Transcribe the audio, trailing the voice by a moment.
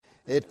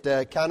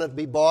It cannot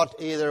be bought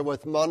either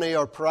with money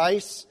or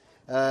price.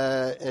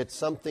 It's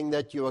something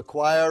that you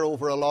acquire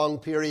over a long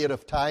period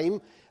of time.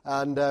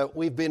 And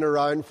we've been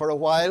around for a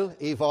while,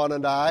 Yvonne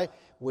and I.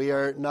 We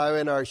are now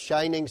in our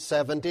shining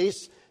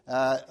 70s.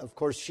 Of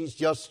course, she's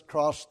just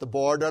crossed the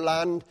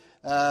borderland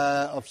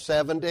of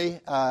 70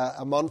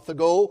 a month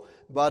ago.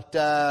 But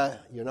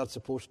you're not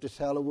supposed to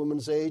tell a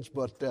woman's age,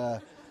 but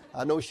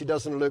I know she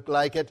doesn't look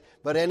like it.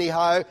 But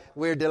anyhow,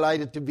 we're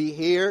delighted to be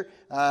here.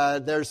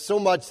 There's so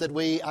much that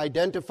we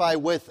identify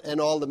with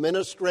in all the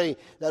ministry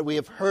that we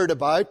have heard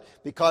about,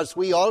 because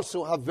we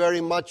also have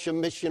very much a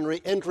missionary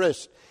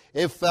interest.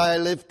 If I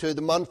live to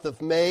the month of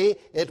May,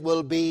 it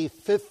will be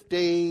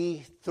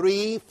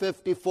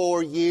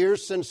 54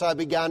 years since I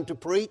began to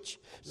preach.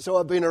 So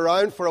I've been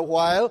around for a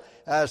while.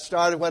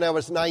 Started when I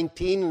was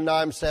 19 and now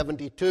I'm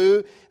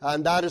 72.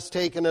 And that has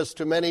taken us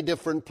to many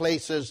different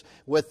places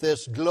with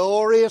this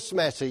glorious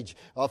message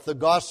of the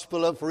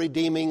gospel of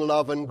redeeming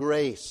love and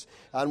grace.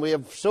 And we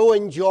have so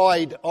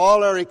enjoyed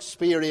all our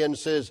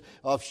experiences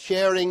of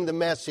sharing the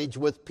message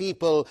with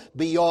people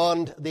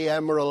beyond the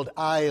Emerald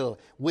Isle.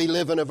 We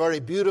live in a very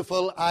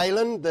beautiful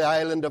island, the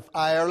island of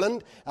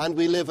Ireland, and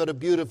we live at a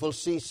beautiful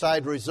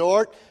seaside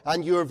resort,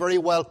 and you are very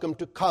welcome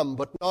to come,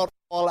 but not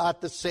all at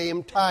the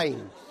same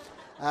time.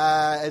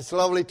 It's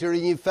lovely to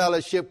renew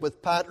fellowship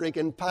with Patrick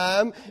and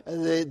Pam,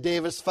 the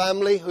Davis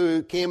family,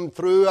 who came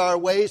through our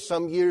way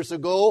some years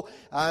ago.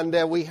 And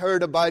we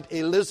heard about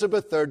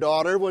Elizabeth, their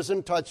daughter, was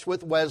in touch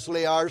with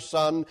Wesley, our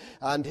son,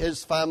 and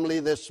his family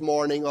this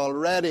morning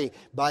already.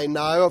 By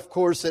now, of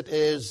course, it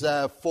is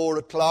 4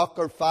 o'clock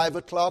or 5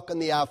 o'clock in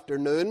the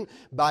afternoon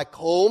back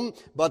home.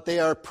 But they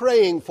are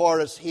praying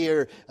for us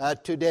here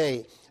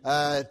today.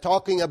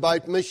 Talking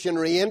about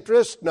missionary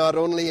interest, not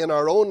only in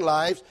our own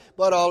lives,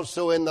 but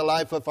also in the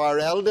life of our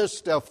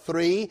eldest of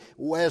three,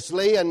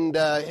 Wesley, and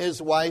his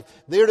wife.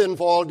 They're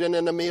involved in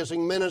an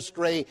amazing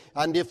ministry,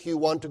 and if you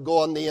want to go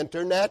on the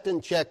internet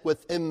and check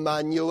with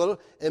Emmanuel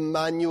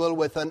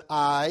with an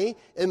I,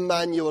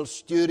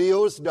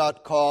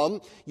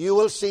 emmanuelstudios.com, you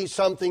will see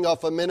something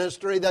of a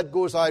ministry that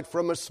goes out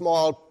from a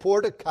small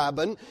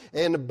porta-cabin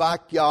in the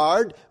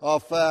backyard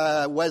of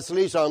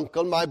Wesley's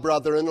uncle, my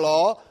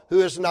brother-in-law,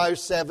 who is now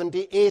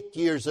 78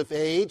 years of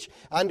age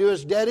and who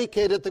has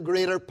dedicated the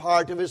greater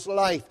part of his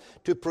life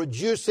to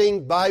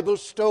producing Bible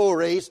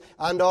stories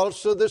and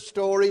also the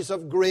stories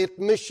of great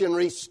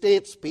missionary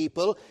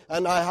statespeople.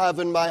 And I have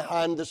in my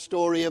hand the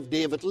story of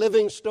David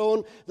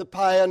Livingstone, the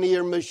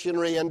pioneer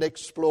missionary and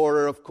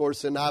explorer, of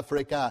course, in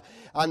Africa.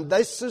 And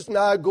this is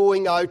now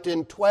going out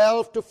in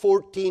 12 to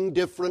 14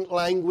 different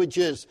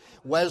languages.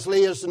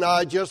 Wesley has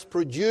now just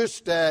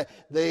produced a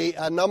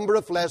number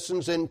of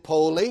lessons in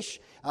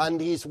Polish,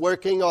 and he's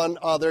working on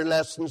other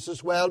lessons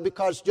as well,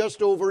 because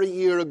just over a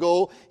year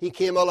ago he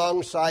came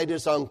alongside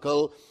his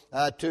uncle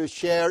to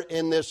share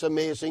in this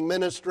amazing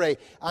ministry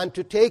and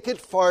to take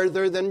it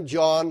further than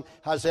John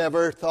has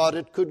ever thought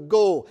it could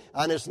go,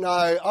 and is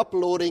now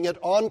uploading it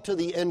onto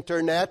the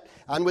internet.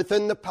 And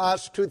within the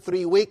past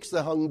 2-3 weeks,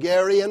 the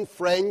Hungarian,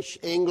 French,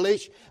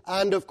 English,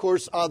 and of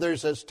course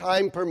others as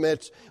time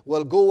permits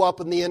will go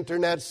up on the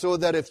internet, so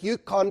that if you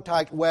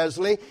contact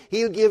Wesley,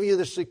 he'll give you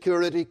the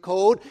security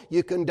code.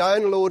 You can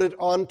download it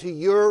onto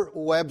your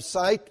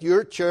website,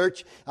 your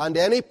church, and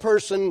any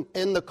person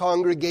in the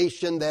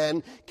congregation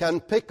then can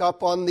pick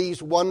up on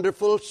these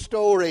wonderful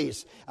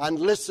stories and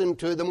listen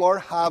to them or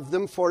have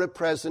them for a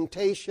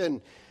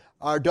presentation.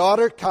 Our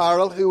daughter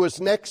Carol, who was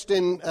next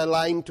in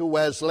line to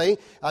Wesley,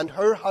 and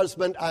her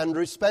husband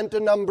Andrew spent a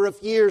number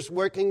of years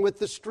working with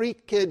the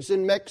street kids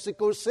in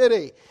Mexico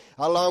City,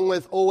 along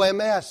with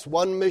OMS,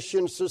 One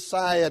Mission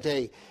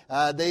Society.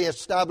 They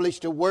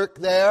established a work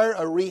there,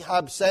 a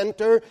rehab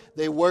center.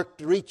 They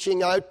worked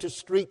reaching out to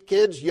street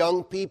kids,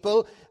 young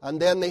people,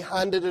 and then they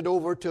handed it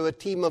over to a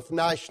team of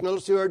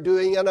nationals who are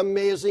doing an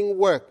amazing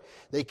work.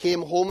 They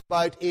came home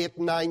about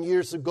 8-9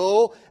 years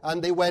ago,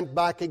 and they went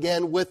back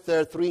again with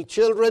their 3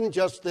 children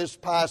just this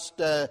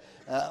past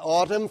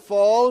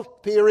autumn-fall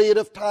period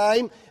of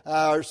time,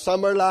 or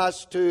summer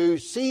last, to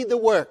see the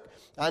work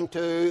and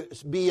to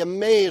be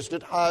amazed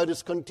at how it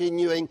is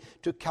continuing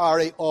to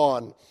carry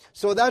on.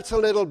 So that's a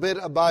little bit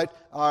about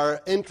our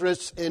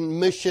interests in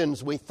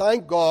missions. We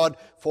thank God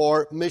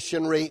for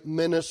missionary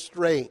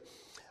ministry.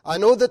 I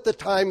know that the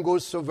time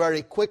goes so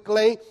very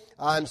quickly,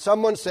 and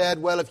someone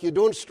said, well, if you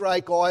don't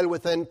strike oil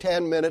within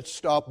 10 minutes,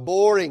 stop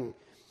boring.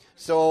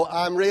 So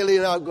I'm really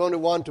not going to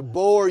want to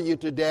bore you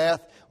to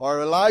death or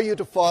allow you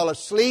to fall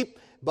asleep,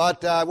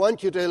 but I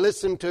want you to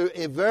listen to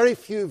a very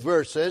few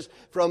verses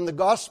from the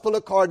Gospel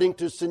according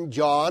to St.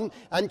 John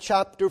and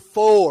chapter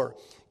 4.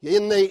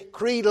 In the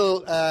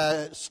creedal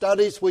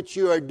studies which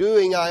you are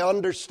doing, I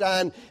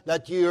understand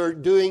that you're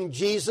doing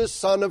Jesus,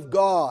 Son of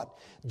God.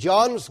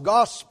 John's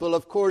Gospel,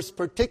 of course,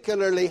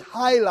 particularly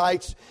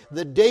highlights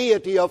the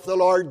deity of the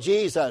Lord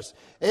Jesus.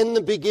 In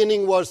the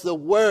beginning was the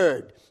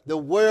Word. The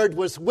Word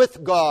was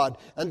with God,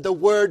 and the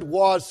Word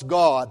was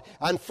God.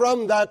 And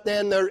from that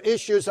then there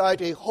issues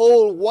out a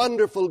whole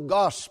wonderful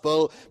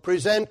gospel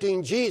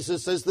presenting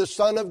Jesus as the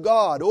Son of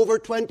God. Over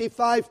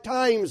 25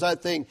 times, I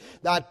think,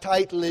 that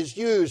title is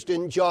used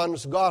in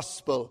John's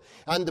Gospel.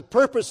 And the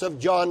purpose of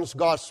John's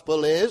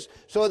Gospel is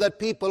so that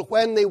people,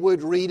 when they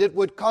would read it,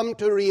 would come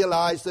to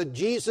realize that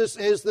Jesus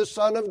is the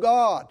Son of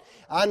God,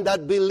 and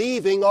that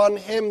believing on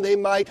Him they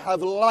might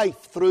have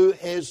life through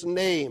His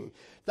name.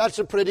 That's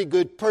a pretty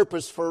good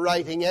purpose for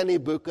writing any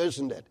book,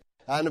 isn't it?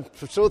 And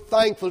I'm so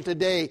thankful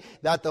today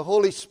that the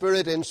Holy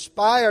Spirit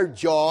inspired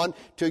John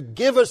to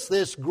give us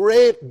this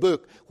great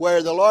book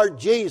where the Lord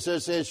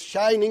Jesus is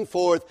shining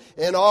forth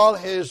in all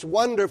His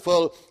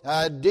wonderful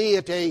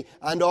deity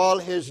and all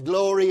His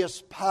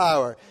glorious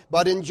power.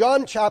 But in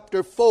John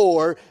chapter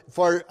 4,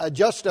 for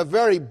just a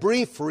very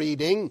brief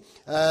reading,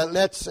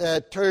 let's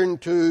turn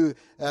to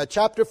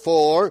chapter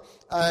 4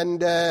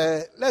 and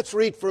let's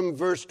read from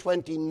verse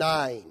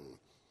 29.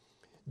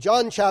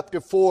 John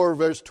chapter 4,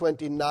 verse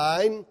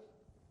 29.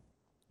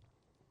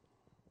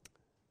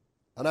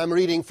 And I'm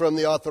reading from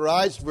the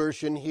Authorized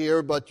Version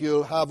here, but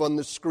you'll have on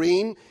the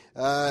screen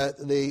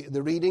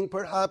the reading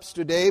perhaps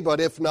today. But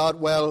if not,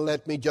 well,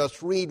 let me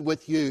just read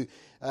with you.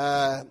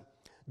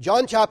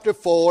 John chapter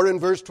 4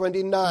 and verse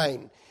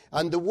 29.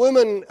 And the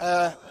woman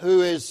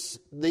who is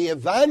the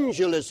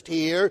evangelist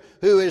here,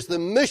 who is the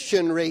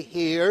missionary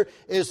here,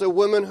 is a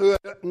woman who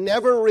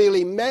never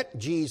really met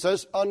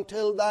Jesus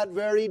until that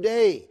very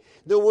day.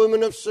 The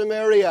woman of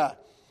Samaria.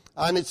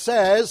 And it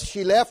says,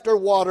 she left her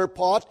water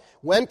pot,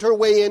 went her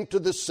way into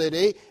the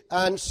city,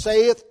 and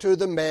saith to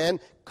the men,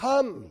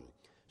 Come,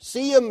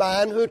 see a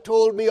man who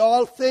told me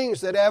all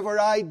things that ever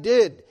I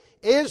did.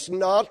 Is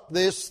not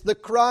this the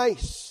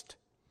Christ?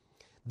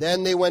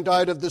 Then they went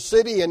out of the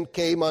city and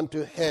came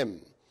unto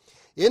him.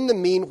 In the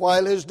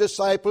meanwhile his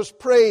disciples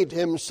prayed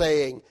him,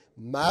 saying,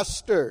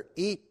 Master,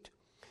 eat.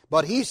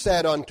 But he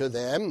said unto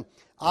them,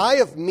 I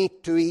have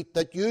meat to eat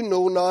that you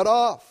know not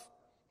of.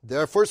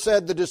 Therefore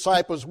said the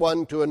disciples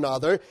one to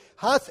another,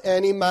 Hath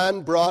any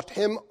man brought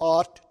him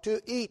aught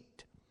to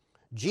eat?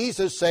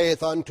 Jesus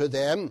saith unto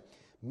them,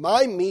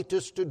 My meat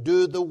is to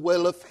do the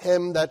will of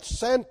him that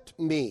sent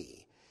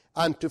me,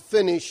 and to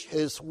finish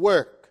his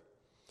work.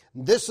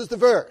 This is the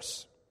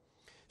verse.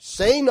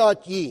 Say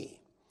not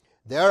ye,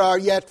 There are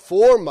yet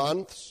 4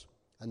 months,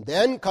 and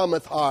then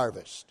cometh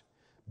harvest.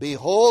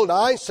 Behold,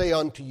 I say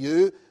unto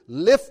you,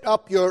 Lift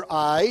up your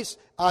eyes,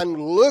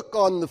 and look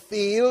on the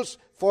fields,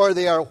 for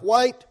they are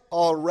white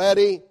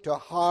already to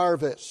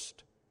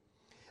harvest.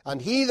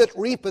 And he that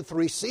reapeth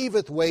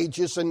receiveth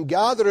wages, and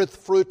gathereth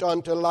fruit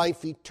unto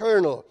life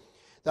eternal,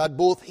 that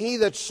both he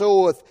that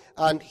soweth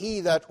and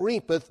he that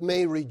reapeth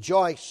may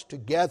rejoice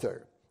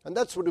together. And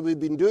that's what we've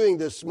been doing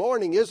this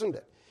morning, isn't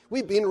it?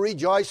 We've been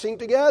rejoicing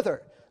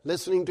together,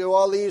 listening to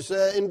all these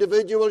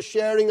individuals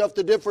sharing of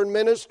the different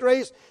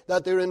ministries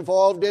that they're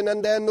involved in,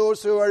 and then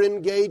those who are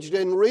engaged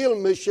in real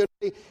missionary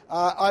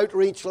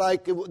outreach,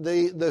 like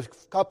the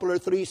couple or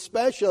 3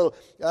 special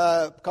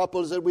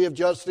couples that we have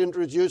just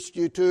introduced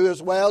you to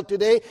as well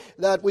today,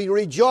 that we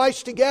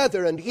rejoice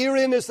together. And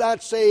herein is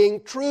that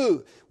saying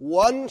true.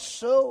 One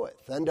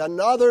soweth and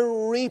another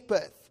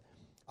reapeth.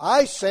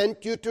 I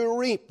sent you to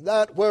reap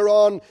that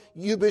whereon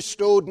you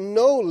bestowed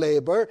no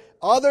labor.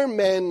 Other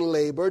men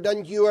labored,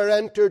 and you are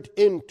entered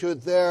into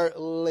their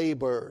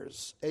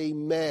labors.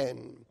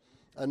 Amen.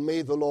 And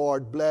may the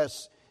Lord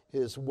bless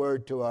His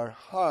word to our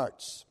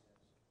hearts.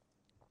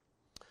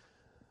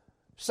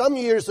 Some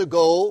years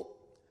ago,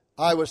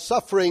 I was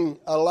suffering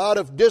a lot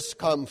of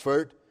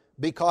discomfort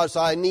because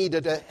I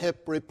needed a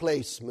hip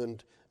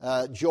replacement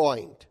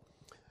joint.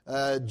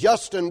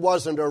 Justin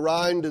wasn't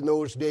around in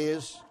those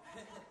days.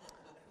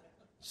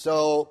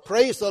 So,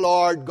 praise the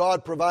Lord,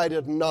 God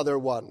provided another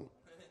one.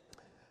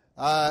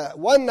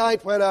 One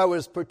night when I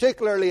was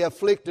particularly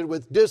afflicted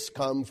with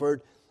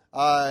discomfort,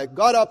 I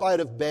got up out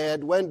of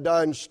bed, went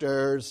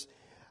downstairs,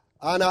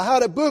 and I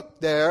had a book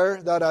there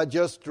that I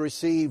just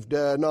received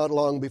not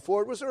long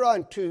before. It was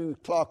around 2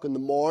 o'clock in the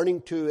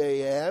morning, 2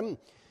 a.m.,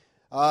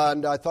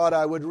 and I thought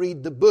I would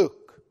read the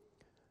book.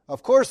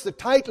 Of course, the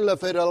title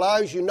of it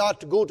allows you not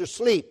to go to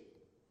sleep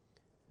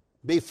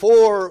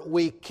before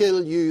we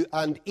kill you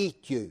and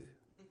eat you.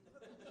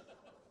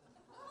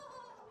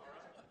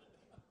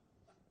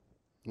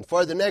 And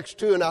for the next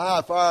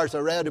 2.5 hours, I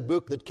read a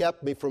book that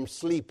kept me from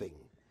sleeping.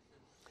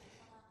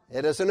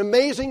 It is an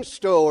amazing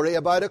story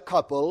about a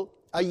couple,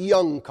 a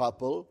young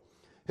couple,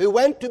 who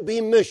went to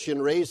be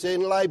missionaries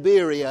in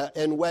Liberia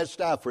in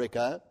West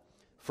Africa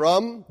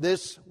from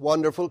this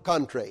wonderful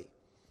country.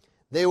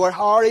 They were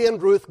Harry and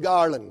Ruth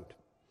Garland.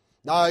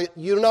 Now,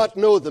 you'll not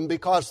know them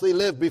because they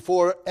lived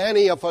before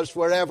any of us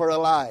were ever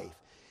alive.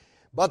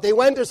 But they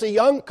went as a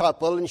young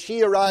couple, and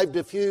she arrived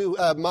a few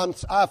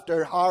months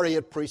after Harry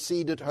had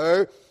preceded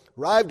her.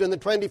 Arrived on the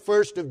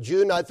 21st of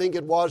June, I think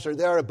it was, or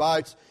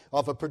thereabouts,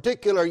 of a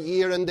particular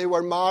year, and they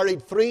were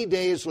married 3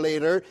 days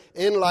later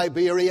in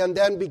Liberia, and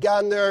then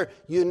began their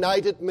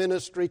united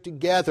ministry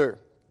together.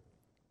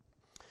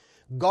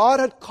 God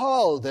had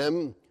called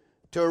them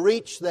to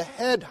reach the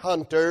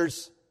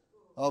headhunters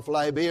of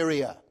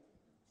Liberia.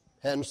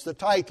 Hence the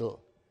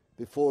title,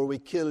 Before We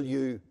Kill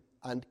You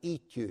and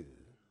Eat You.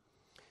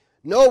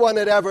 No one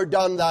had ever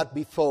done that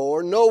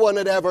before. No one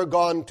had ever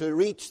gone to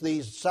reach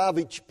these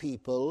savage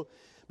people.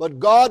 But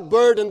God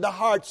burdened the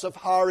hearts of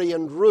Harry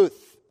and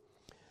Ruth.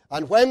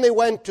 And when they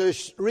went to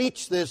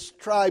reach this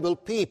tribal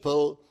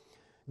people,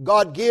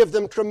 God gave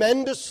them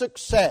tremendous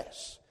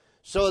success,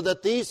 so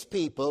that these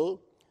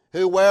people,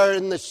 who were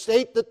in the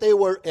state that they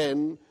were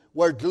in,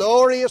 were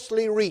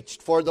gloriously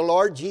reached for the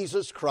Lord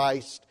Jesus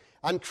Christ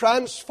and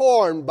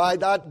transformed by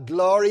that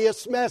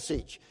glorious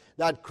message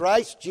that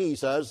Christ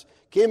Jesus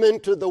came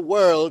into the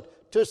world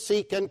to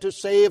seek and to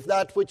save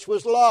that which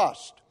was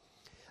lost.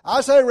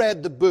 As I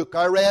read the book,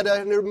 I read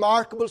a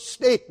remarkable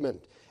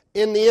statement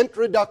in the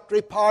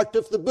introductory part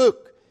of the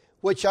book,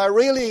 which I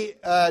really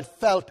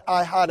felt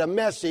I had a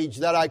message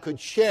that I could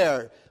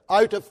share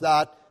out of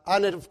that.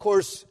 And it, of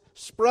course,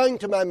 sprang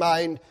to my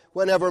mind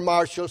whenever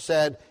Marshall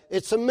said,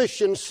 it's a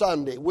Mission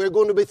Sunday. We're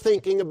going to be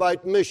thinking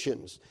about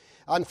missions.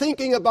 I'm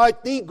thinking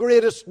about the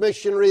greatest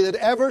missionary that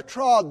ever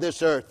trod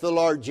this earth, the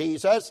Lord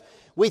Jesus.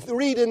 We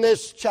read in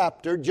this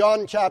chapter,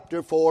 John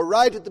chapter 4,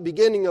 right at the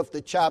beginning of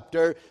the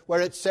chapter,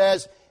 where it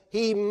says,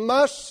 he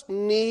must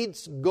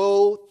needs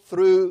go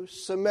through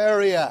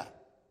Samaria.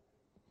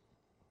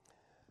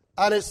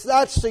 And it's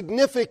that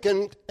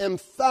significant,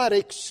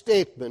 emphatic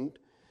statement.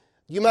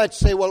 You might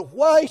say, well,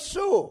 why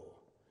so?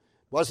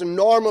 It wasn't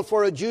normal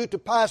for a Jew to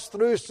pass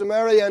through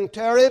Samarian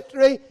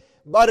territory,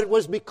 but it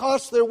was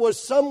because there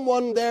was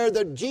someone there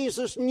that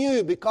Jesus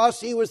knew,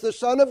 because he was the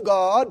Son of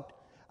God,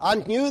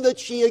 and knew that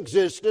she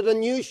existed, and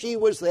knew she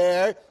was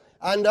there.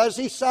 And as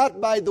he sat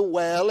by the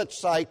well at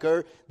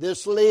Sychar,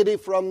 this lady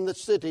from the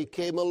city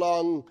came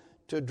along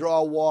to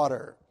draw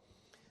water.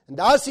 And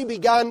as he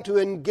began to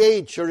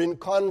engage her in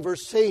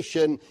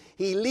conversation,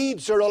 he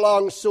leads her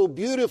along so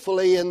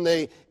beautifully in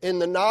the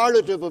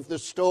narrative of the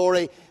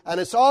story, and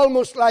it's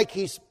almost like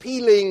he's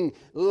peeling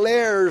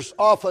layers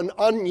off an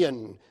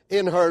onion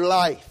in her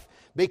life,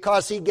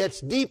 because he gets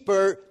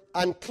deeper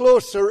and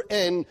closer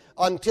in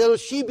until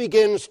she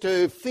begins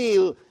to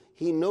feel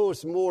he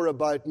knows more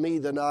about me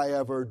than I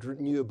ever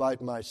knew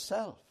about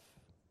myself.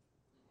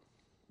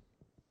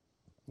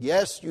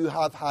 Yes, you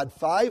have had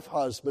 5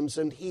 husbands,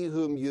 and he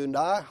whom you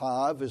now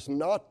have is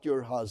not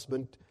your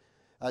husband.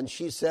 And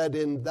she said,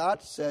 in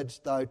that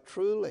saidst thou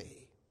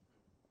truly.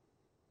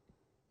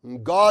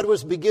 And God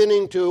was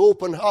beginning to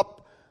open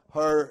up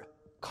her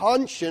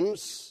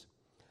conscience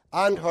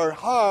and her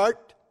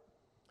heart.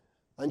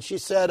 And she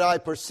said, I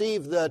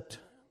perceive that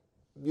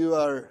you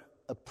are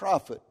a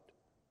prophet,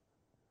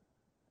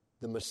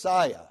 the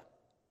Messiah.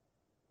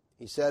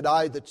 He said,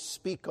 I that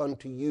speak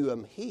unto you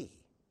am he.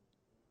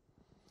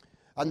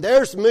 And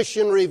there's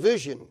missionary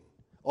vision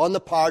on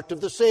the part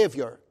of the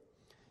Savior.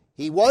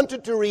 He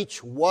wanted to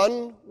reach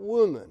one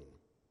woman.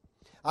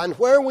 And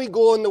where we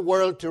go in the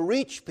world to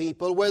reach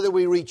people, whether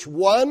we reach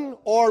one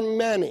or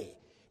many,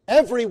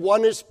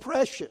 everyone is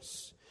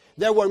precious.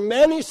 There were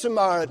many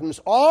Samaritans.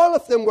 All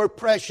of them were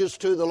precious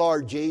to the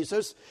Lord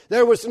Jesus.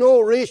 There was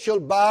no racial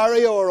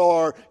barrier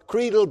or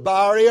creedal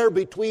barrier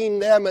between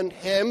them and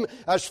him.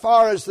 As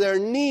far as their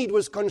need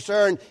was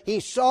concerned, he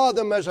saw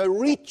them as a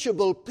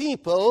reachable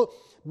people.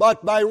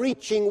 But by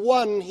reaching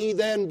one, he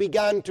then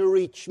began to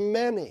reach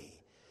many.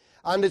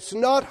 And it's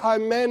not how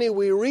many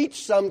we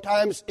reach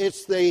sometimes,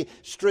 it's the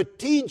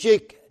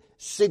strategic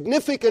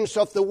significance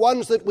of the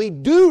ones that we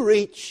do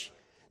reach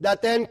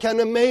that then can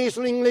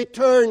amazingly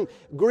turn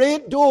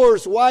great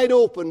doors wide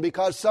open,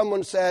 because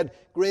someone said,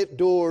 great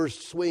doors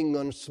swing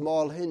on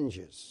small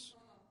hinges.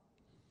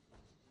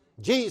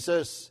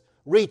 Jesus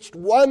reached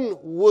one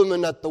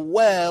woman at the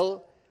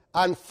well,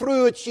 and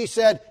through it she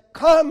said,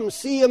 come,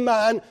 see a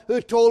man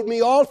who told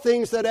me all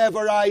things that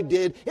ever I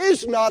did.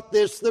 Is not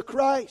this the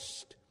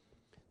Christ?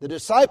 The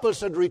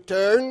disciples had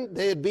returned.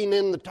 They had been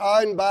in the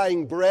town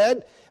buying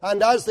bread.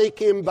 And as they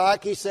came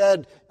back, he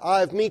said,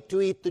 I have meat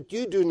to eat that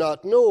you do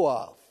not know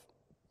of.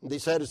 And they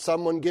said, has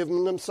someone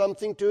given them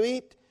something to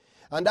eat?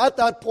 And at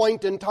that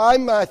point in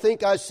time, I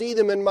think I see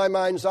them in my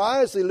mind's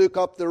eye as they look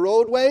up the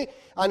roadway.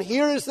 And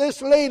here is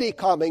this lady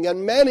coming,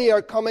 and many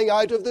are coming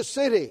out of the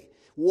city,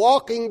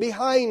 walking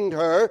behind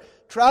her,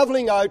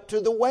 traveling out to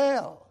the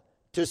well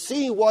to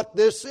see what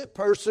this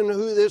person,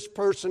 who this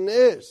person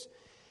is.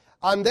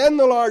 And then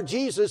the Lord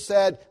Jesus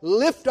said,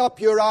 lift up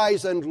your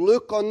eyes and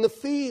look on the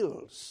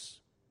fields.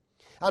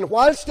 And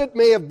whilst it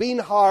may have been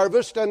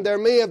harvest, and there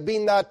may have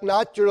been that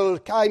natural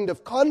kind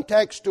of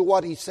context to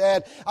what he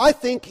said, I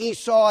think he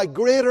saw a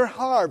greater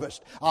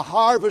harvest, a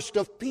harvest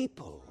of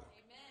people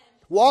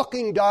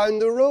walking down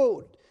the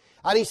road.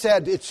 And he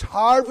said, it's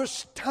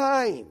harvest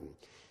time.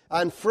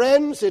 And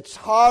friends, it's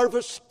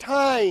harvest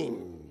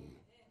time.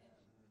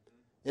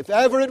 If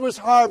ever it was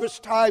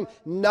harvest time,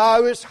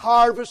 now is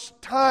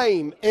harvest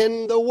time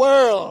in the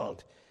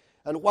world.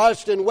 And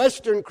whilst in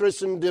Western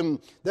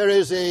Christendom there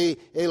is a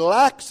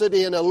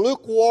laxity and a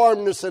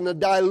lukewarmness and a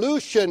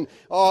dilution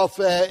of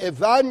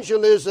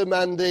evangelism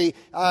and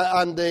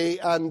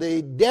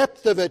the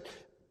depth of it,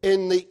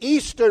 in the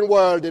Eastern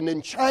world and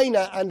in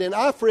China and in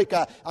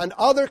Africa and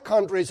other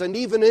countries and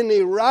even in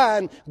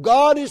Iran,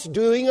 God is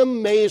doing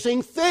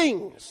amazing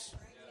things.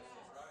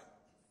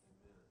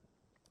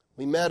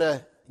 We met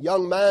a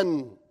young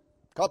man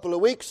a couple of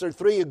weeks or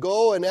 3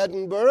 ago in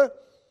Edinburgh.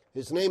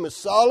 His name is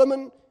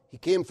Solomon. He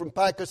came from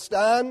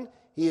Pakistan.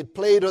 He had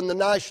played on the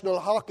national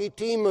hockey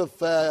team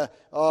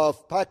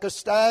of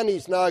Pakistan.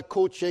 He's now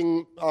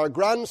coaching our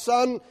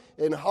grandson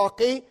in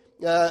hockey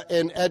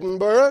in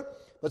Edinburgh.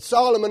 But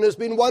Solomon has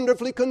been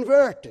wonderfully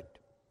converted.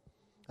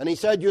 And he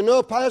said, you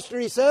know, Pastor,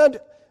 he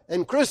said,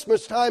 in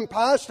Christmas time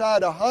past, I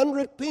had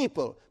 100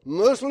 people,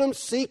 Muslims,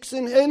 Sikhs,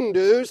 and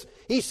Hindus,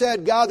 he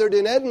said, gathered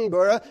in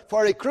Edinburgh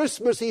for a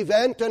Christmas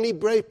event, and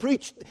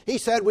he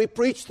said, we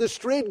preached the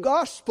straight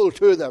gospel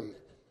to them.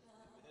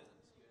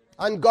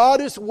 And God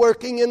is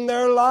working in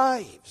their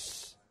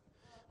lives,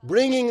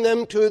 bringing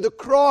them to the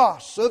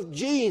cross of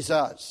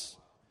Jesus.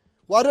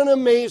 What an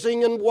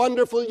amazing and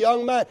wonderful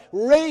young man,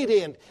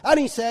 radiant. And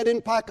he said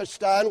in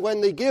Pakistan, when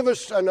they give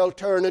us an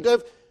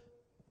alternative,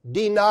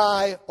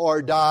 deny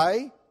or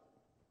die,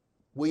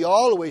 we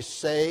always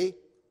say,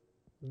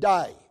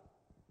 die.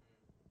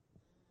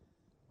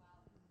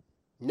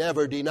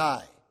 Never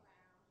deny.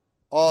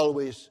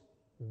 Always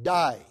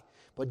die.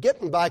 But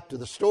getting back to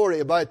the story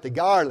about the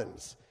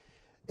garlands,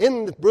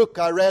 in the book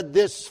I read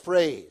this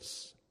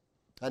phrase,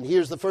 and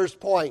here's the first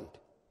point.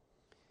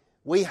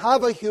 We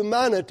have a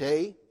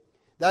humanity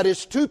that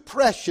is too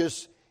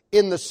precious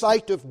in the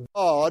sight of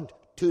God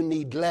to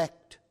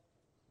neglect.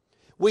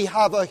 We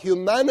have a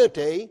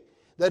humanity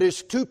that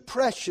is too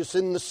precious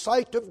in the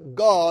sight of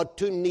God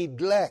to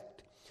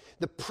neglect.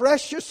 The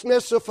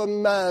preciousness of a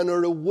man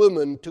or a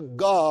woman to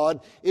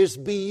God is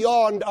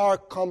beyond our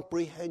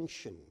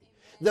comprehension.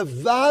 The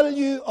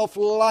value of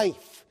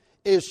life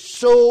is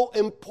so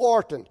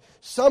important.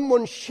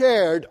 Someone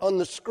shared on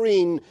the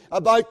screen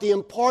about the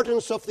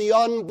importance of the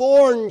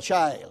unborn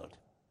child.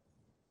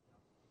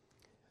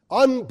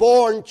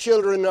 Unborn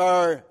children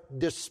are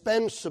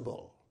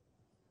dispensable.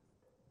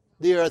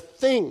 They are a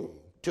thing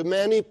to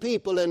many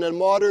people in a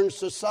modern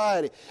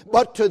society.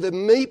 But to the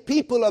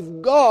people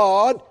of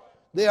God,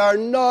 they are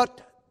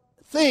not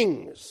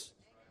things.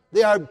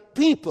 They are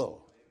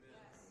people.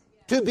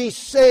 To be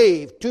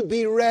saved, to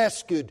be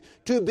rescued,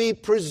 to be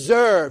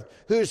preserved,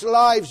 whose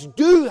lives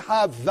do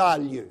have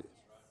value.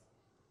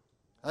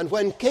 And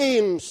when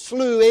Cain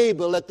slew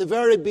Abel at the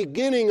very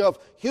beginning of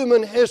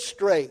human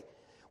history,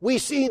 we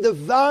see the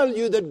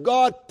value that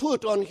God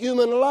put on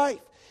human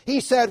life. He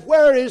said,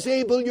 where is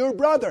Abel your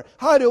brother?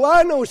 How do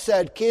I know,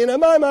 said Cain,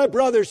 am I my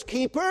brother's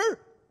keeper?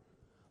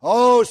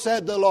 Oh,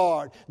 said the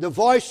Lord, the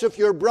voice of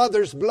your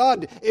brother's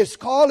blood is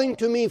calling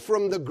to me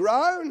from the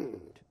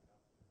ground.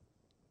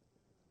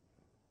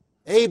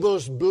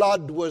 Abel's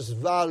blood was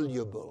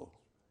valuable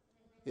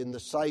in the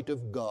sight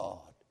of God.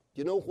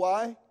 Do you know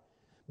why?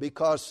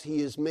 Because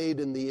he is made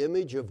in the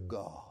image of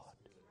God.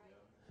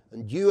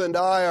 And you and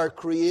I are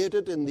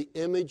created in the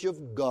image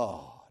of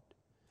God.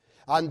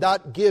 And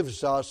that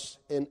gives us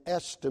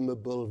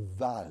inestimable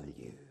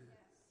value.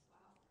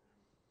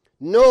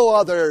 No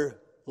other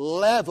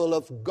level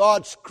of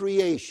God's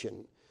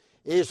creation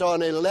is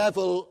on a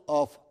level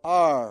of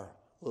our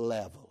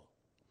level.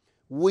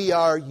 We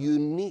are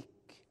unique.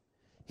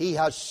 He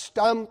has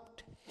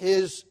stamped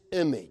His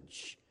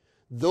image.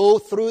 Though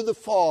through the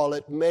fall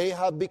it may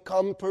have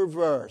become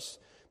perverse,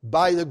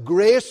 by the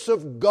grace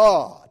of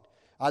God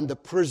and the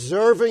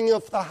preserving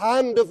of the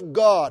hand of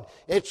God,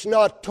 it's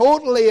not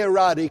totally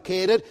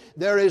eradicated.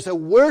 There is a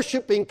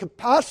worshiping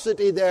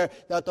capacity there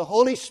that the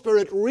Holy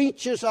Spirit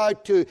reaches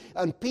out to,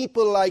 and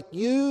people like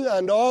you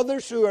and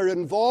others who are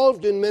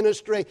involved in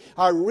ministry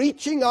are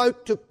reaching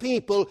out to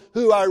people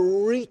who are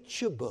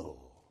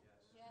reachable.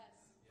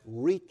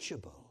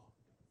 Reachable.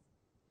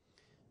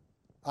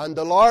 And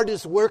the Lord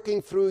is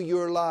working through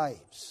your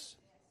lives,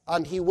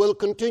 and He will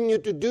continue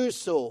to do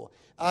so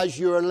as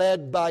you are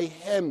led by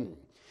Him.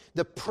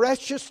 The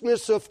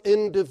preciousness of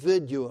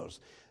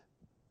individuals.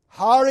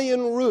 Harry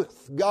and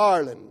Ruth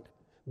Garland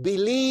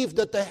believed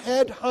that the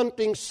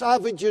head-hunting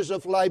savages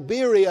of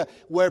Liberia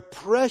were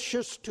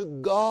precious to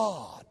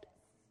God.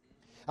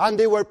 And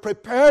they were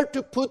prepared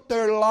to put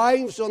their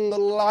lives on the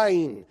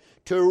line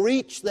to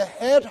reach the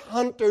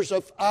headhunters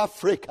of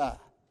Africa.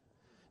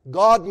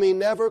 God may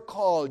never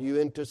call you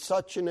into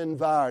such an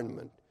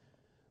environment.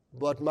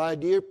 But my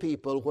dear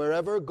people,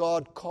 wherever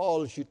God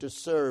calls you to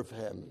serve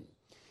Him,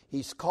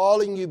 He's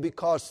calling you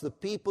because the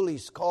people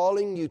He's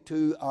calling you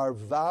to are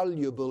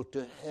valuable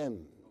to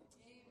Him.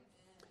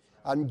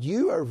 And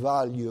you are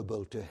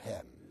valuable to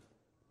Him.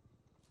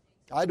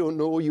 I don't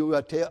know you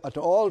at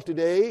all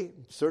today.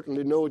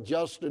 Certainly know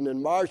Justin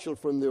and Marshall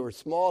from they were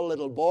small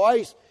little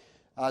boys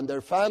and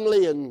their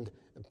family, and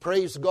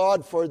praise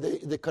God for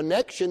the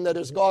connection that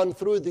has gone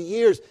through the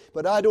years.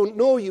 But I don't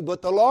know you,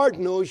 but the Lord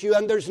knows you,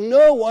 and there's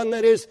no one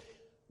that is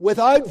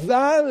without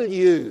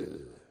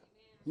value.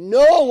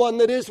 No one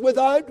that is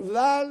without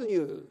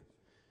value.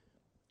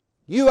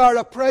 You are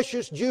a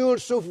precious jewel,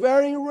 so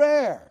very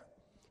rare.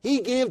 He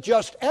gave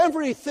just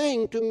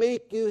everything to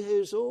make you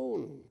His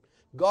own,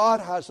 God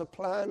has a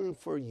plan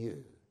for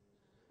you.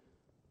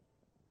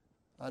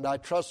 And I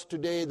trust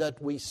today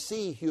that we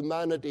see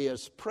humanity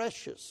as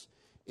precious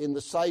in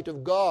the sight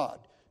of God,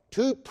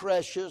 too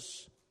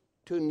precious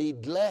to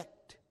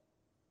neglect.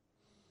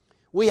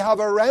 We have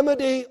a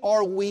remedy,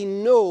 or we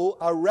know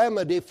a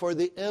remedy for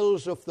the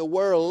ills of the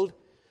world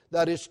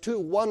that is too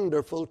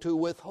wonderful to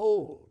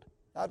withhold.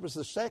 That was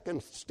the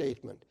second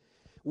statement.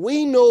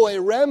 We know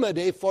a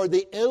remedy for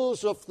the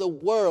ills of the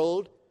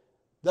world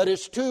that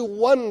is too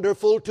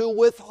wonderful to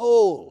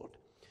withhold.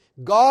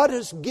 God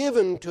has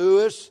given to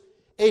us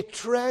a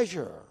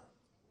treasure.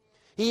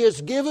 He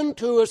has given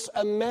to us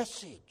a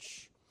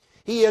message.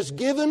 He has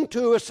given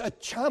to us a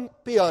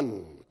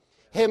champion,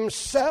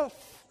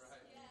 Himself.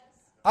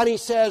 And He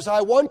says,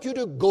 I want you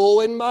to go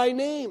in my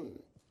name.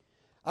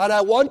 And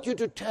I want you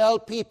to tell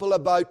people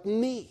about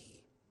me.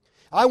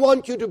 I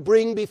want you to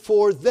bring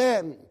before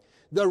them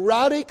the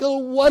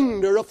radical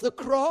wonder of the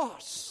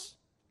cross.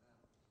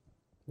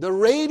 The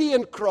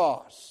radiant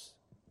cross.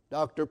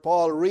 Dr.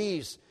 Paul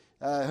Rees,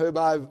 whom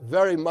I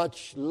very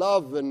much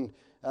love and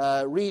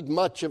read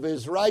much of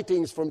his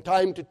writings from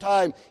time to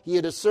time, he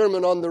had a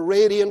sermon on the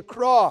radiant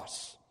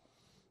cross.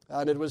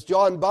 And it was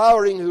John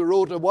Bowring who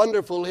wrote a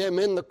wonderful hymn,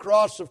 In the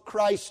cross of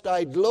Christ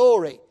I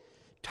glory,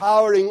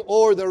 towering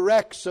o'er the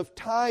wrecks of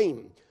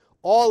time.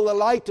 All the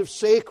light of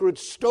sacred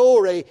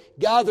story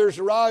gathers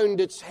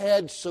round its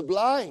head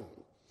sublime.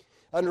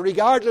 And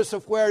regardless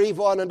of where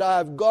Yvonne and I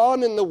have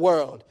gone in the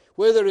world,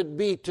 whether it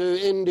be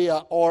to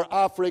India or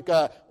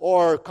Africa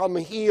or come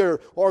here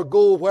or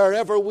go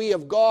wherever we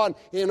have gone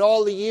in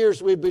all the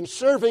years we've been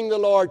serving the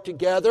Lord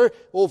together,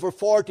 over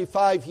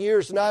 45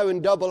 years now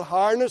in double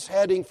harness,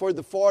 heading for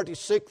the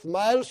 46th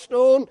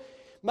milestone,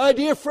 my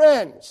dear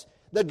friends,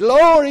 the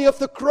glory of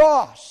the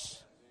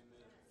cross,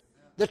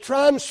 the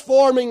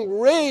transforming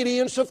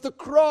radiance of the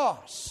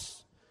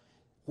cross,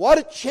 what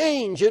a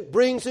change it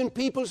brings in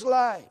people's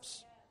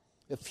lives.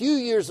 A few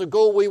years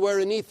ago we were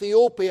in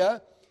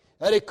Ethiopia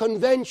at a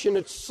convention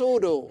at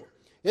Sodo.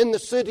 In the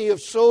city of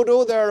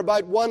Sodo there are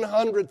about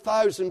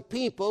 100,000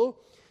 people.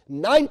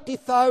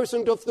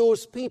 90,000 of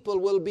those people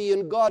will be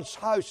in God's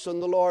house on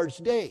the Lord's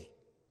day.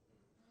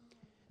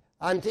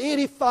 And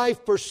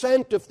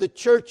 85% of the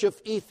church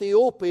of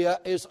Ethiopia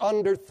is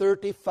under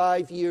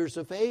 35 years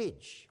of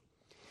age.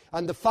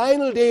 And the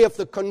final day of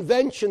the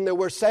convention there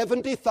were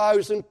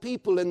 70,000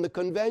 people in the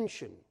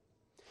convention.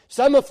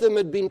 Some of them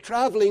had been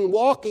traveling,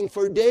 walking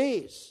for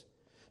days,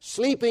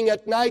 sleeping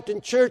at night in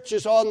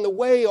churches on the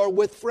way or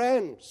with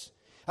friends.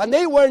 And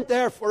they weren't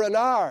there for an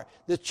hour.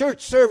 The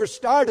church service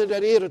started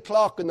at 8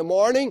 o'clock in the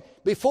morning.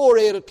 Before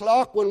 8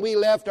 o'clock, when we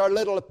left our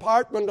little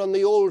apartment on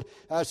the old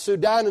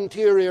Sudan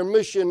Interior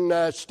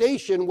Mission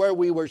station where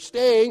we were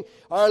staying,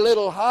 our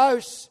little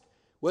house,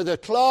 with a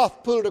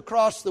cloth pulled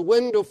across the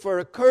window for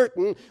a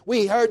curtain,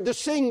 we heard the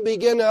sing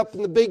begin up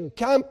in the big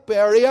camp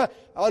area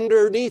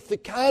underneath the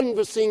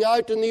canvassing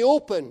out in the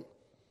open.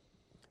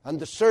 And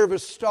the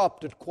service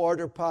stopped at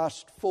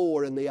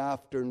 4:15 in the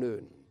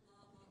afternoon.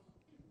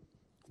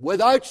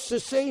 Without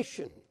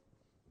cessation.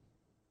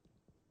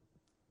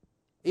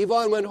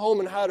 Yvonne went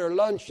home and had her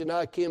lunch, and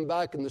I came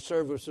back and the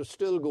service was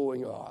still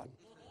going on.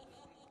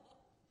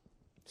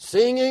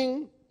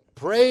 Singing,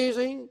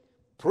 praising,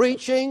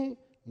 preaching,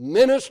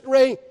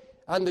 ministry,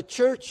 and the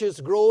church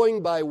is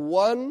growing by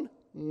 1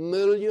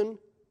 million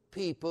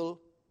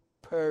people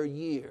per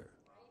year.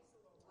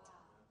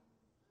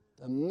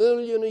 1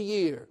 million a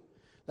year.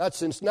 That's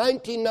since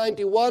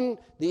 1991,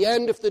 the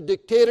end of the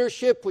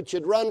dictatorship, which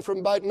had run from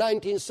about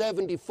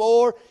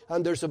 1974,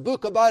 and there's a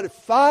book about it,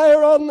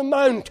 Fire on the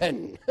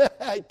Mountain,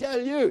 I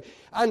tell you.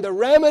 And the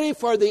remedy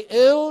for the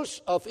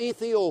ills of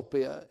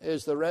Ethiopia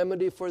is the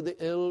remedy for the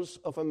ills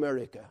of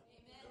America.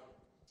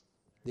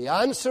 The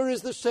answer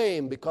is the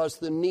same because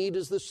the need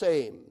is the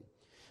same.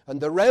 And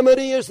the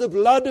remedy is the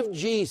blood of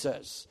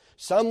Jesus.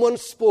 Someone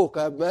spoke,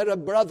 I met a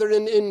brother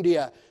in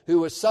India who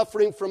was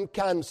suffering from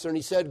cancer, and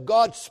he said,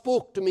 God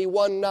spoke to me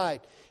one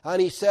night, and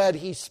he said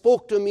he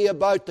spoke to me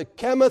about the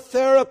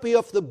chemotherapy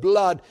of the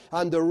blood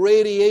and the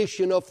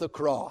radiation of the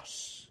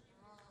cross.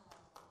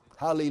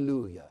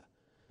 Hallelujah.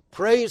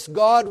 Praise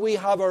God, we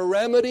have a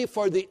remedy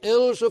for the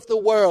ills of the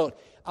world,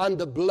 and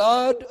the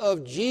blood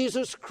of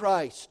Jesus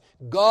Christ,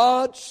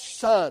 God's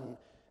Son,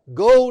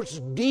 goes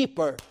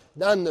deeper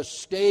than the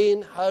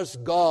stain has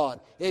gone.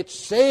 It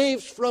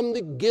saves from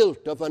the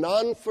guilt of an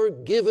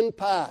unforgiven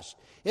past.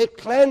 It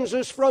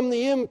cleanses from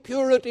the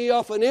impurity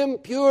of an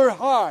impure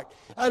heart.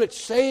 And it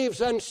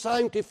saves and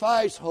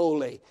sanctifies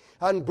wholly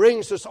and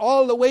brings us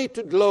all the way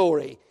to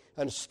glory.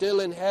 And still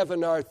in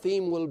heaven our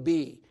theme will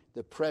be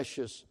the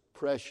precious,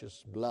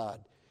 precious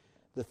blood.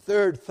 The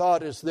third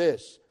thought is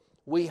this: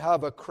 we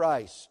have a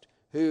Christ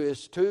who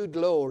is too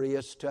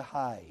glorious to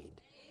hide.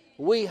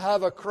 We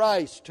have a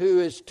Christ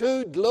who is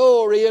too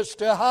glorious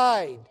to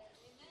hide.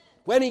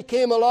 When he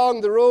came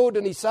along the road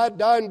and he sat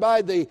down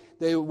by the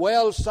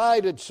well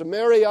side at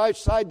Samaria,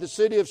 outside the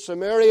city of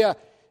Samaria,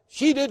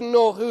 she didn't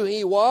know who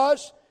he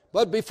was.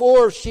 But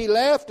before she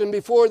left and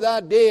before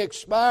that day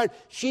expired,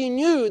 she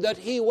knew that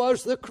he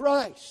was the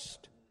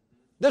Christ.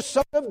 the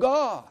Son of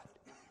God.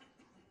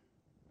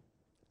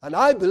 And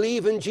I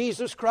believe in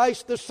Jesus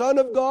Christ, the Son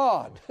of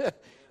God.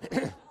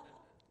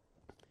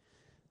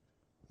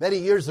 Many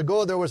years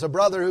ago, there was a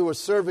brother who was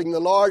serving the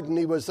Lord, and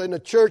he was in a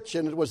church,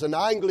 and it was an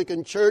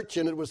Anglican church,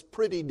 and it was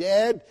pretty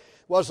dead.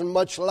 Wasn't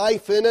much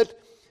life in it,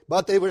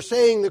 but they were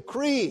saying the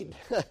creed.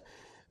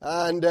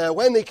 And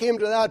when they came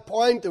to that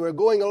point, they were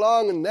going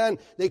along, and then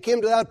they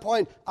came to that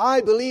point, I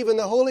believe in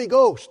the Holy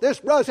Ghost. This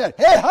brother said,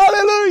 hey,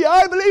 hallelujah,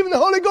 I believe in the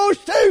Holy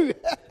Ghost too.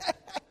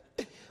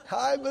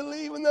 I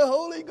believe in the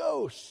Holy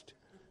Ghost.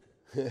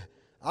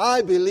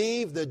 I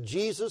believe that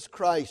Jesus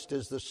Christ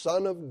is the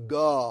Son of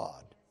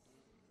God.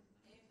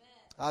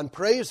 And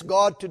praise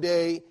God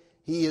today,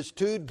 He is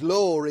too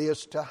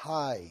glorious to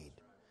hide.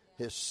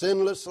 His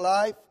sinless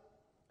life,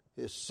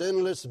 His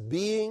sinless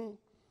being,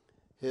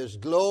 His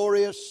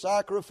glorious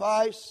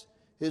sacrifice,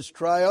 His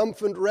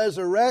triumphant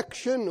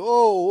resurrection.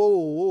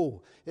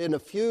 Oh, in a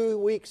few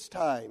weeks'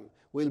 time,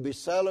 we'll be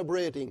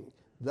celebrating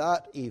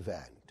that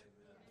event.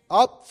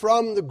 Up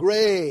from the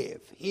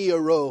grave, He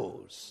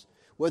arose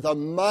with a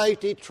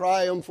mighty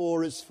triumph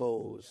over His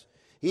foes.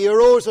 He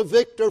arose a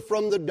victor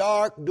from the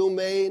dark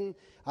domain,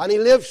 and He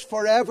lives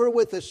forever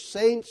with His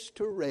saints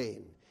to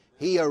reign.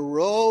 He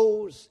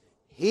arose,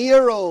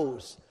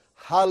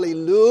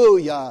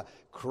 hallelujah,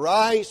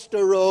 Christ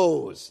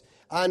arose,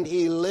 and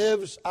He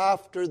lives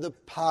after the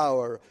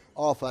power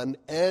of an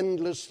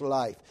endless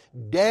life.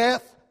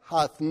 Death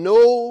hath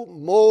no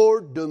more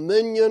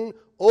dominion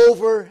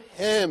over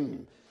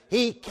Him.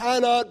 He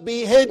cannot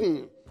be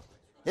hidden.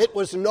 It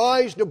was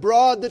noised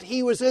abroad that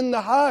He was in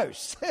the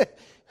house.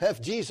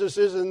 If Jesus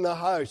is in the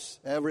house,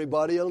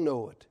 everybody will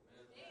know it.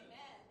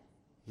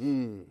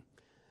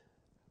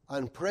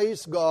 And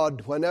praise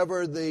God,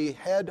 whenever the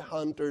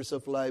headhunters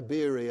of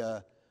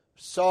Liberia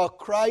saw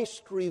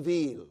Christ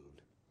revealed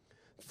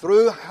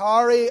through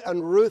Harry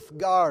and Ruth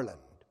Garland,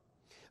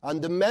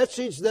 and the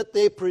message that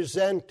they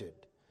presented,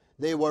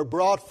 they were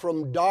brought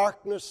from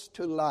darkness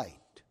to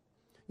light.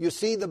 You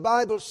see, the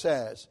Bible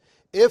says,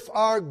 if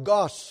our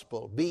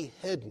gospel be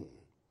hidden,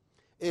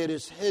 it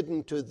is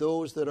hidden to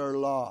those that are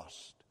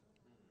lost.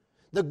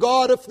 The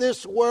God of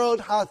this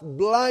world hath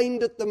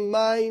blinded the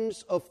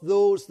minds of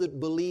those that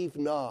believe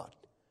not.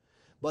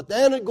 But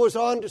then it goes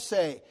on to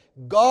say,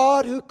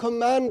 God who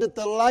commanded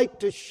the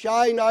light to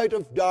shine out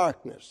of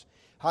darkness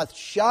hath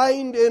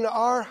shined in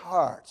our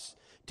hearts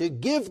to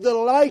give the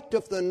light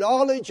of the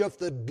knowledge of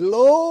the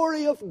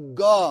glory of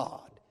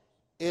God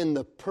in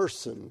the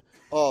person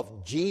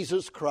of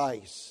Jesus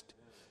Christ.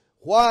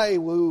 Why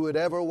we would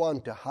ever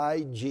want to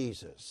hide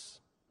Jesus?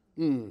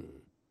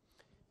 You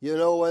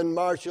know, when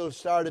Marshall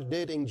started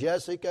dating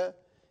Jessica,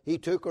 he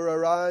took her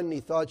around and he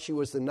thought she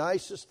was the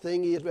nicest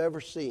thing he had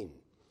ever seen.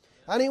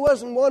 And he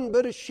wasn't one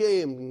bit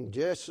ashamed.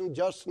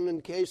 Justin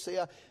and Casey,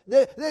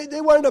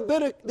 they weren't a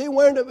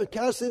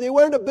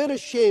bit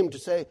ashamed to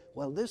say,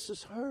 well, this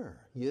is her,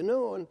 you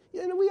know. And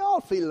we all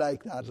feel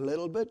like that a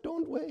little bit,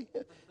 don't we?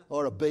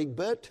 Or a big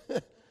bit.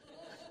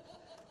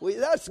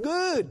 That's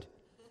good.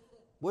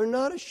 We're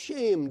not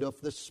ashamed of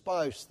the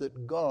spouse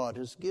that God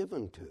has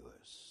given to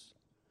us.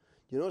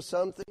 You know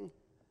something?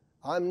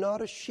 I'm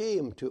not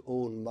ashamed to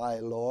own my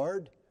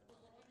Lord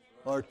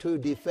or to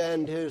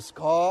defend His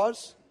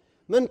cause.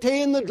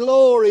 Maintain the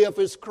glory of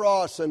His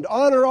cross and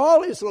honor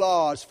all His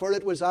laws, for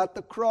it was at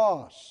the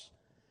cross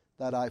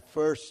that I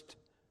first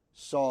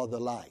saw the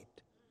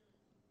light.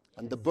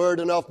 And the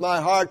burden of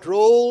my heart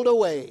rolled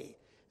away.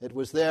 It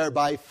was there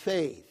by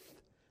faith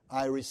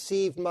I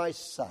received my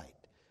sight,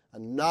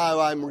 and now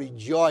I'm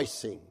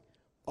rejoicing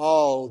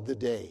all the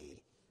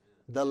day.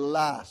 The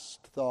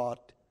last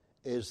thought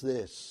is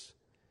this: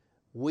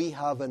 we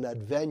have an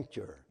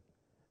adventure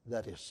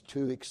that is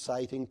too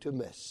exciting to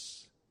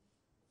miss.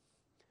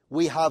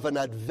 We have an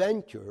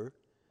adventure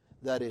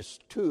that is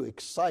too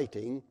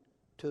exciting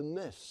to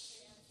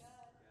miss.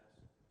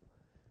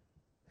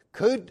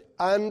 Could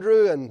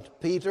Andrew and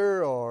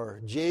Peter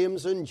or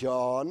James and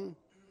John,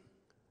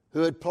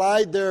 who had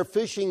plied their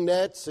fishing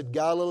nets at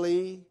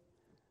Galilee,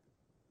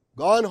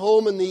 gone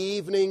home in the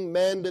evening,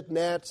 mended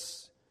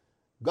nets,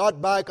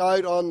 got back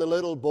out on the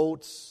little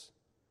boats?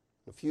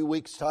 In a few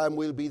weeks' time,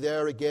 we'll be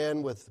there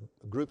again with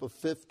a group of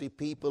 50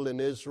 people in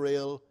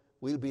Israel.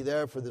 We'll be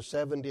there for the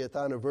 70th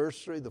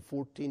anniversary, the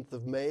 14th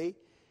of May.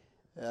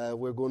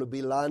 We're going to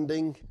be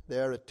landing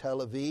there at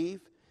Tel Aviv,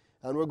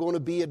 and we're going to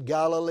be at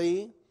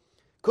Galilee.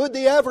 Could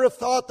they ever have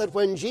thought that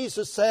when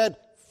Jesus said,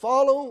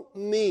 "Follow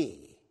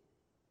me,"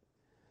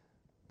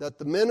 that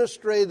the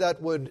ministry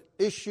that would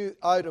issue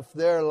out of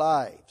their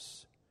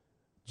lives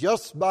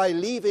just by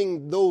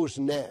leaving those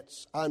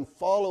nets and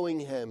following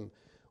Him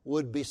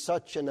would be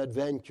such an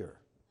adventure?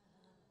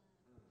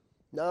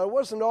 Now, it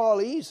wasn't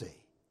all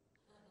easy,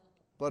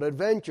 but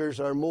adventures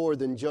are more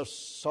than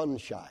just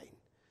sunshine.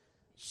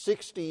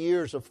 60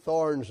 Years of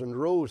Thorns and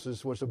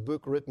Roses was a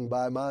book written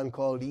by a man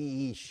called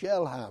E.E.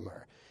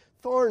 Shellhammer.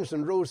 Thorns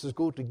and roses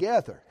go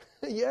together.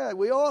 Yeah,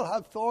 we all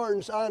have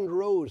thorns and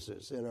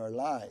roses in our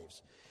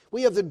lives.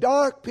 We have the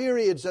dark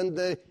periods and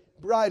the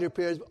brighter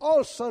periods.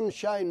 All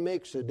sunshine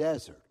makes a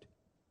desert.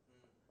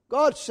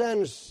 God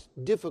sends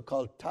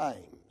difficult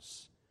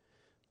times,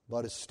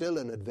 but it's still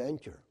an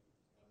adventure.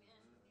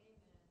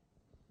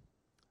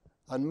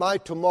 And my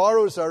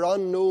tomorrows are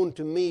unknown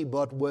to me,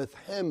 but with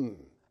Him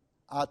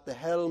at the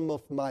helm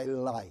of my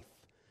life,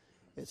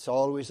 it's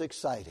always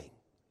exciting.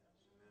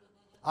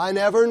 I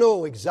never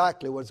know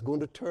exactly what's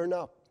going to turn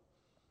up.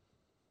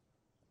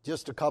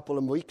 Just a couple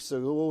of weeks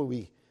ago,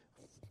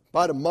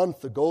 about a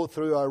month ago,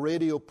 through our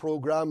radio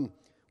program,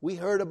 we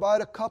heard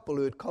about a couple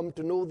who had come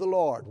to know the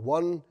Lord.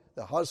 One,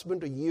 the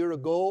husband, a year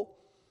ago,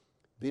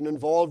 been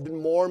involved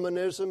in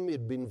Mormonism.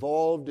 He'd been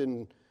involved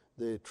in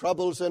the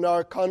troubles in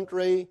our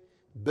country,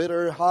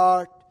 bitter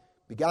heart,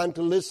 began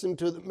to listen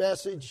to the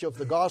message of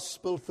the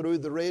gospel through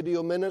the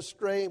radio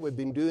ministry. We've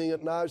been doing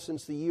it now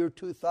since the year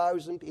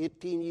 2000,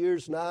 18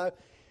 years now.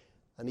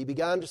 And he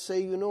began to say,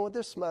 you know,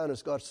 this man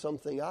has got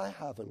something I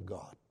haven't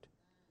got.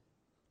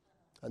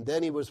 And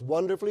then he was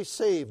wonderfully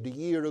saved a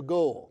year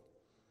ago.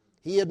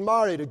 He had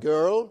married a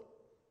girl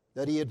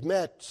that he had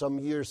met some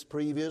years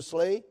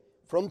previously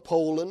from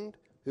Poland,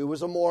 who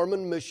was a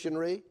Mormon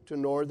missionary to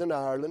Northern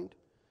Ireland.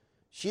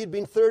 She had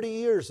been 30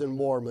 years in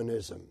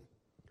Mormonism.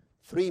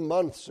 3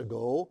 months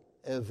ago,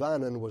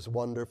 Evanan was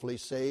wonderfully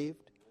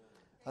saved.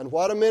 And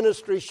what a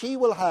ministry she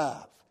will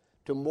have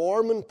to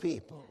Mormon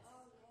people,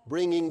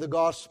 bringing the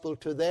gospel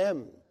to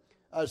them,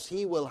 as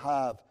he will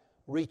have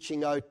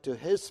reaching out to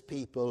his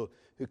people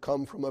who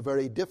come from a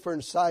very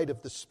different side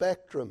of the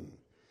spectrum.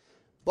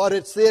 But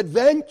it's the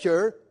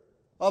adventure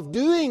of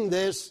doing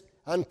this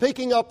and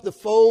picking up the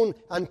phone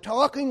and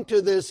talking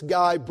to this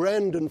guy,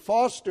 Brendan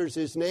Foster's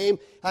his name,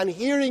 and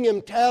hearing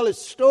him tell his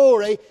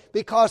story,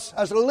 because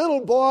as a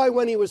little boy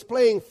when he was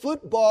playing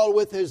football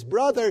with his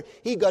brother,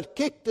 he got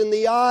kicked in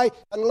the eye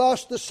and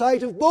lost the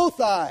sight of both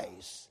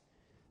eyes.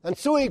 And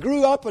so he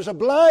grew up as a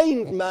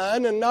blind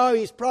man, and now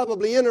he's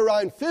probably in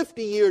around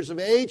 50 years of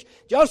age,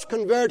 just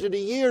converted a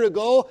year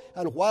ago,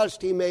 and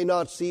whilst he may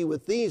not see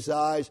with these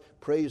eyes,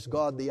 praise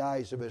God, the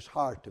eyes of his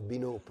heart have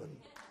been opened.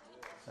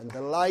 And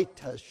the light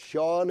has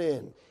shone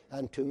in,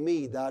 and to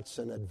me that's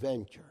an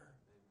adventure.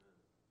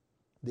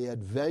 The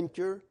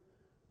adventure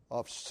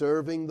of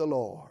serving the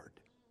Lord.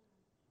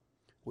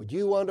 Would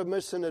you want to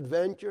miss an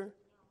adventure?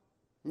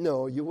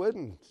 No, you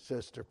wouldn't,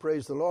 sister.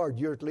 Praise the Lord.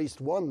 You're at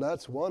least one.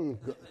 That's one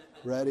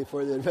ready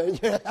for the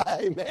adventure.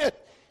 Amen.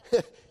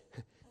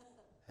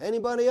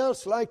 Anybody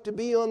else like to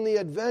be on the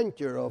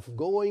adventure of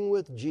going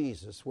with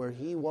Jesus where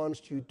He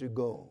wants you to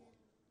go?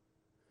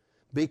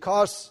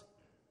 Because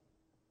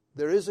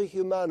there is a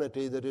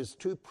humanity that is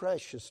too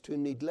precious to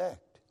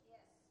neglect.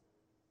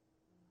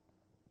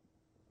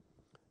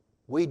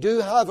 We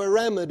do have a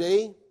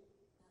remedy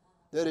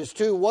that is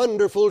too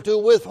wonderful to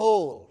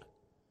withhold.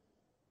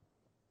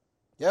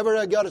 You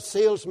ever got a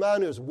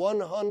salesman who's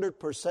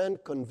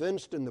 100%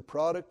 convinced in the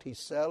product he's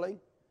selling?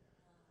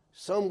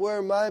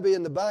 Somewhere maybe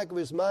in the back of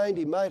his mind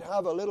he might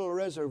have a little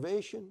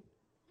reservation.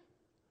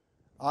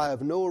 I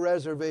have no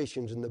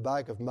reservations in the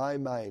back of my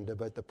mind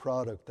about the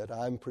product that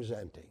I'm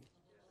presenting.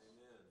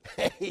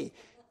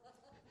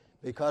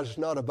 Because it's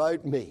not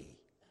about me.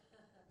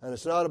 And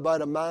it's not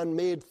about a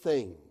man-made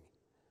thing.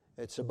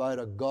 It's about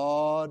a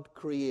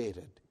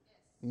God-created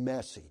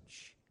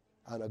message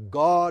and a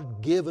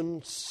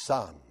God-given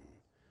Son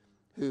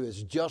who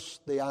is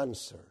just the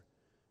answer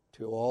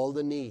to all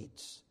the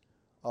needs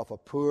of a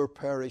poor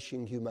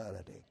perishing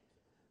humanity,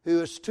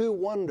 who is too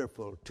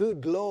wonderful, too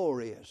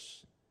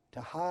glorious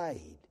to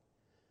hide,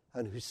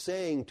 and who's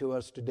saying to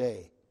us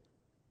today,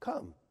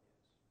 come,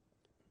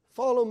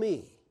 follow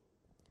me.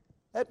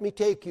 Let me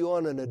take you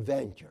on an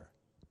adventure.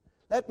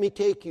 Let me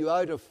take you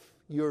out of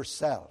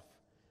yourself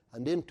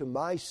and into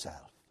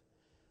myself.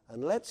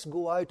 And let's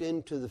go out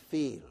into the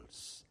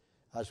fields,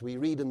 as we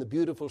read in the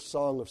beautiful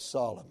Song of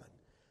Solomon.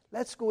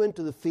 Let's go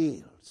into the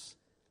fields.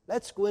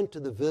 Let's go into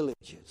the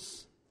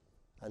villages.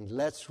 And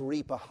let's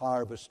reap a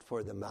harvest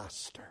for the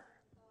Master.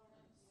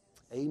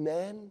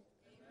 Amen?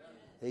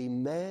 Amen.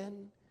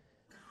 Amen.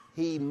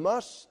 He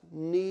must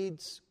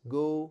needs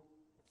go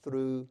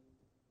through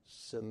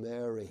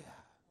Samaria.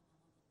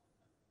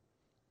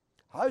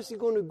 How's he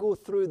going to go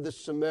through the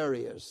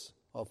Samarias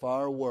of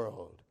our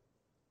world?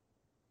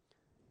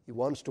 He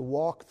wants to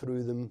walk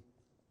through them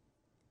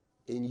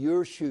in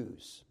your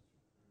shoes,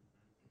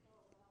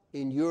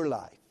 in your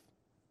life.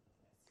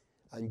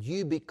 And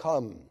you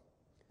become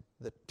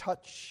the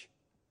touch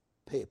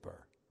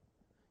paper.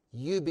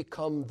 You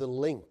become the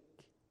link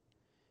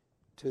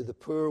to the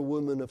poor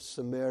woman of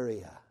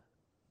Samaria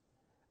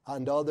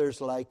and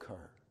others like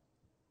her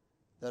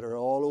that are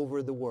all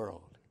over the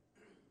world.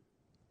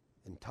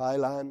 In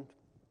Thailand,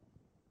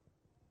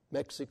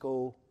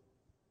 Mexico,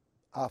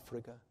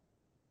 Africa,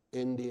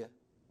 India,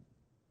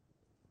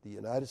 the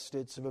United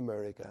States of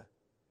America.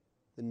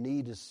 The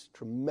need is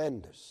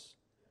tremendous.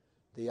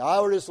 The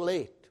hour is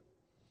late.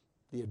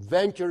 The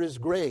adventure is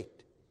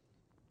great.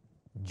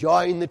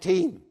 Join the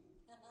team.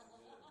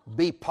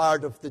 Be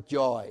part of the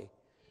joy.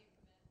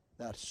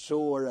 That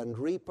sower and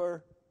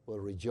reaper will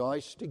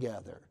rejoice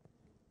together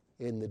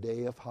in the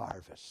day of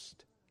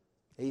harvest.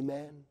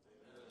 Amen.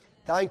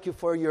 Thank you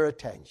for your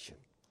attention.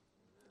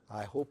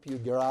 I hope you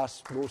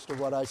grasp most of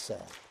what I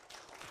said.